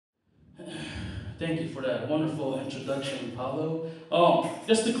Thank you for that wonderful introduction, Pablo.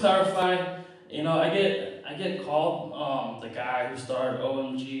 Just to clarify, I get called the guy who started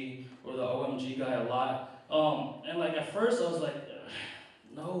OMG or the OMG guy a lot. And like at first I was like,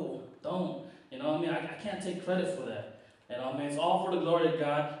 no, don't. I can't take credit for that. It's all for the glory of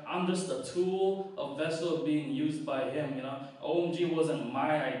God. I'm just a tool, a vessel being used by Him. OMG wasn't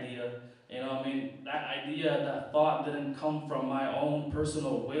my idea. That idea, that thought didn't come from my own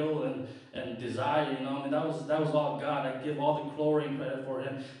personal will and desire. That was all God. I give all the glory and credit for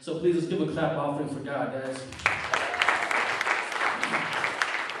Him. So please let's give a clap offering for God, guys.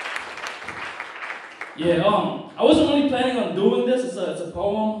 Yeah, I wasn't really planning on doing this. It's a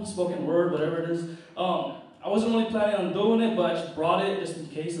poem, spoken word, whatever it is. I wasn't really planning on doing it, but I just brought it just in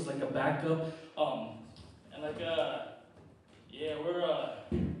case as like a backup.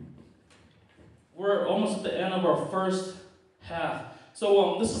 We're almost at the end of our first half.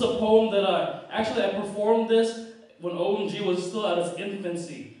 So this is a poem that I performed this when OMG was still at its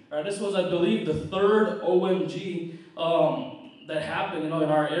infancy. Right, this was, I believe, the third OMG that happened, in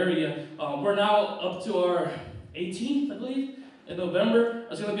our area. We're now up to our 18th, I believe, in November.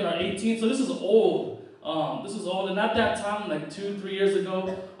 It's going to be our 18th, so this is old. And at that time, like 2-3 years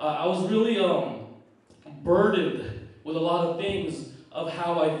ago, I was really burdened with a lot of things of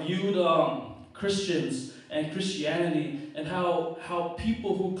how I viewed Christians and Christianity and how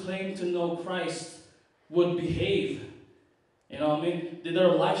people who claim to know Christ would behave. Did their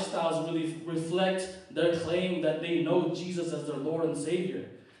lifestyles really reflect their claim that they know Jesus as their Lord and Savior?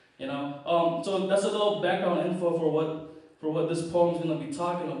 So that's a little background info for what this poem is going to be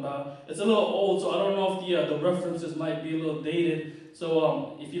talking about. It's a little old, so I don't know if the references might be a little dated.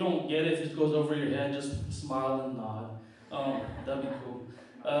 So if you don't get it, if it just goes over your head, just smile and nod. That'd be cool.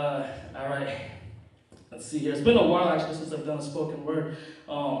 All right. Let's see here. It's been a while actually since I've done a spoken word.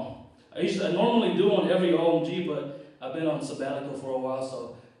 I normally do on every OMG, but I've been on sabbatical for a while,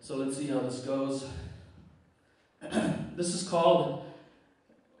 so let's see how this goes. This is called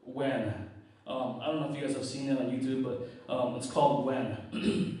When. I don't know if you guys have seen it on YouTube, but it's called When.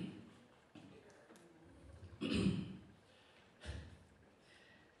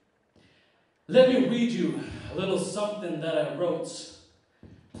 Let me read you a little something that I wrote.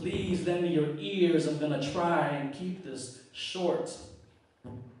 Please lend me your ears. I'm going to try and keep this short.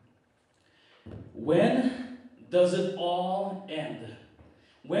 When does it all end?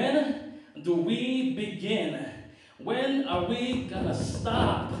 When do we begin? When are we going to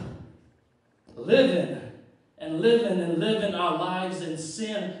stop living our lives in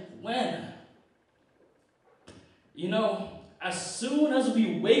sin? When? As soon as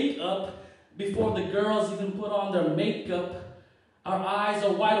we wake up, before the girls even put on their makeup, our eyes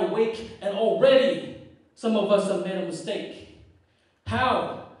are wide awake, and already some of us have made a mistake.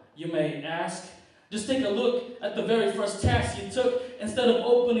 How, you may ask? Just take a look at the very first task you took. Instead of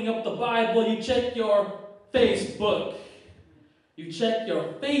opening up the Bible, you check your Facebook. You check your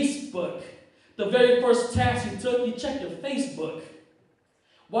Facebook. The very first task you took, you check your Facebook.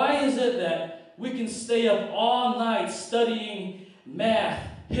 Why is it that we can stay up all night studying math,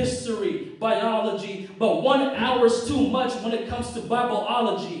 history, biology, but 1 hour is too much when it comes to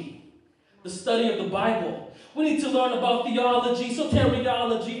Bibleology, the study of the Bible? We need to learn about theology,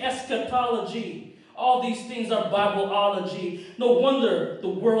 soteriology, eschatology. All these things are Bibleology. No wonder the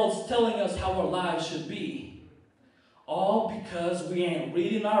world's telling us how our lives should be. All because we ain't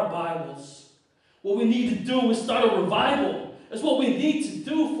reading our Bibles. What we need to do is start a revival. It's what we need to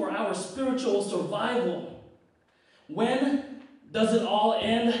do for our spiritual survival. When does it all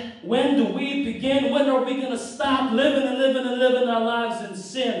end? When do we begin? When are we going to stop living our lives in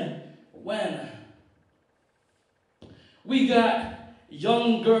sin? When? We got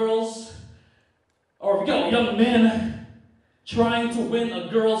young girls, or we got young men trying to win a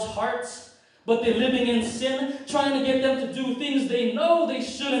girl's heart, but they're living in sin, trying to get them to do things they know they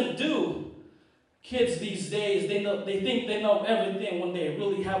shouldn't do. Kids these days, they think they know everything when they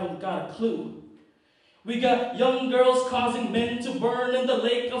really haven't got a clue. We got young girls causing men to burn in the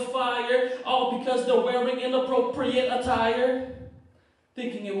lake of fire, all because they're wearing inappropriate attire,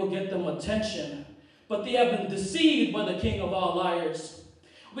 thinking it will get them attention. But they have been deceived by the king of all liars.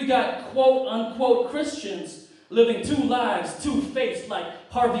 We got quote-unquote Christians living two lives, two-faced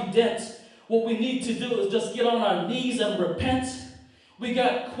like Harvey Dent. What we need to do is just get on our knees and repent. We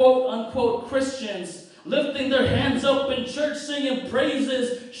got quote-unquote Christians lifting their hands up in church, singing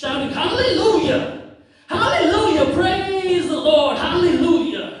praises, shouting, hallelujah! Hallelujah, praise the Lord,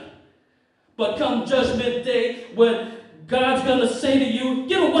 hallelujah. But come judgment day, when God's going to say to you,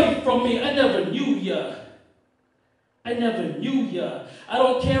 get away from me, I never knew ya. I never knew ya. I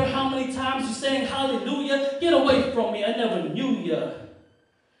don't care how many times you sang hallelujah. Get away from me. I never knew ya.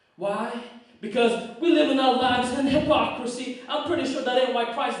 Why? Because we live in our lives in hypocrisy. I'm pretty sure that ain't why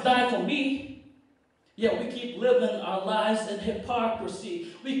Christ died for me. Yeah, we keep living our lives in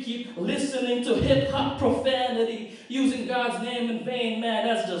hypocrisy. We keep listening to hip-hop profanity, using God's name in vain. Man,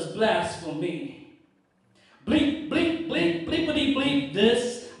 that's just blasphemy. Bleep, bleep, bleep, bleepity bleep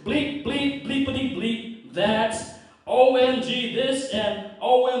this. Bleep, bleep, bleepity bleep that. OMG this and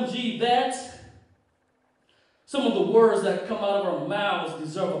OMG that. Some of the words that come out of our mouths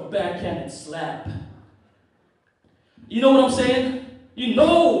deserve a backhanded slap. You know what I'm saying? You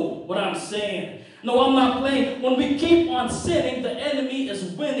know what I'm saying. No, I'm not playing. When we keep on sinning, the enemy is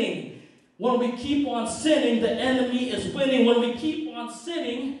winning. When we keep on sinning, the enemy is winning. When we keep on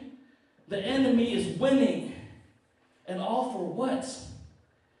sinning, the enemy is winning. And all for what?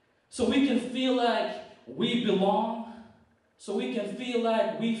 So we can feel like we belong. So we can feel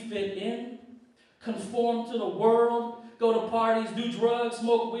like we fit in. Conform to the world. Go to parties, do drugs,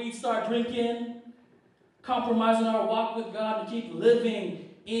 smoke weed, start drinking. Compromising our walk with God and keep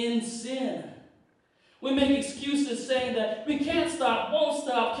living in sin. We make excuses saying that we can't stop, won't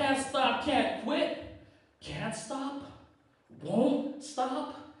stop, can't quit. Can't stop, won't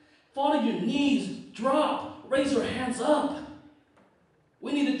stop. Fall to your knees, drop, raise your hands up.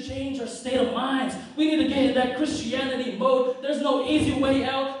 We need to change our state of minds. We need to get in that Christianity mode. There's no easy way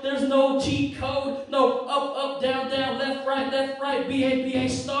out. There's no cheat code. No up, down, left, right, BA,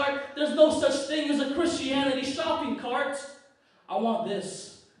 start. There's no such thing as a Christianity shopping cart. I want this.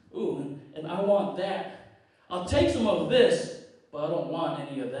 Ooh, and I want that. I'll take some of this, but I don't want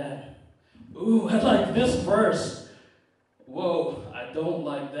any of that. Ooh, I like this verse. Whoa, I don't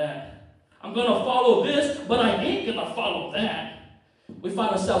like that. I'm going to follow this, but I ain't going to follow that. We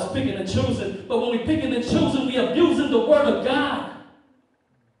find ourselves picking and choosing, but when we picking and choosing, we abusing the word of God.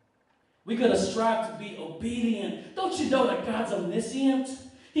 We got to strive to be obedient. Don't you know that God's omniscient?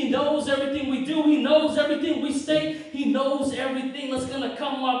 He knows everything we do. He knows everything we say. He knows everything that's going to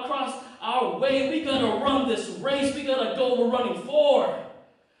come across our way. We got to run this race. We got to go where we're running for.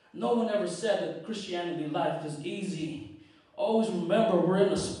 No one ever said that Christianity life is easy. Always remember, we're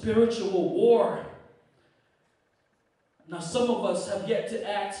in a spiritual war. Now, some of us have yet to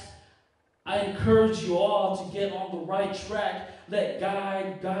act. I encourage you all to get on the right track. Let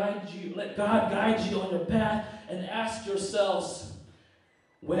God guide you. Let God guide you on your path and ask yourselves,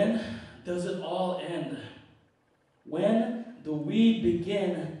 when does it all end? When do we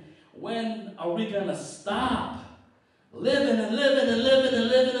begin? When are we going to stop living our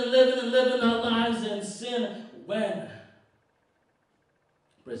lives in sin? When?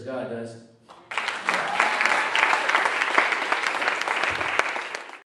 Praise God, guys.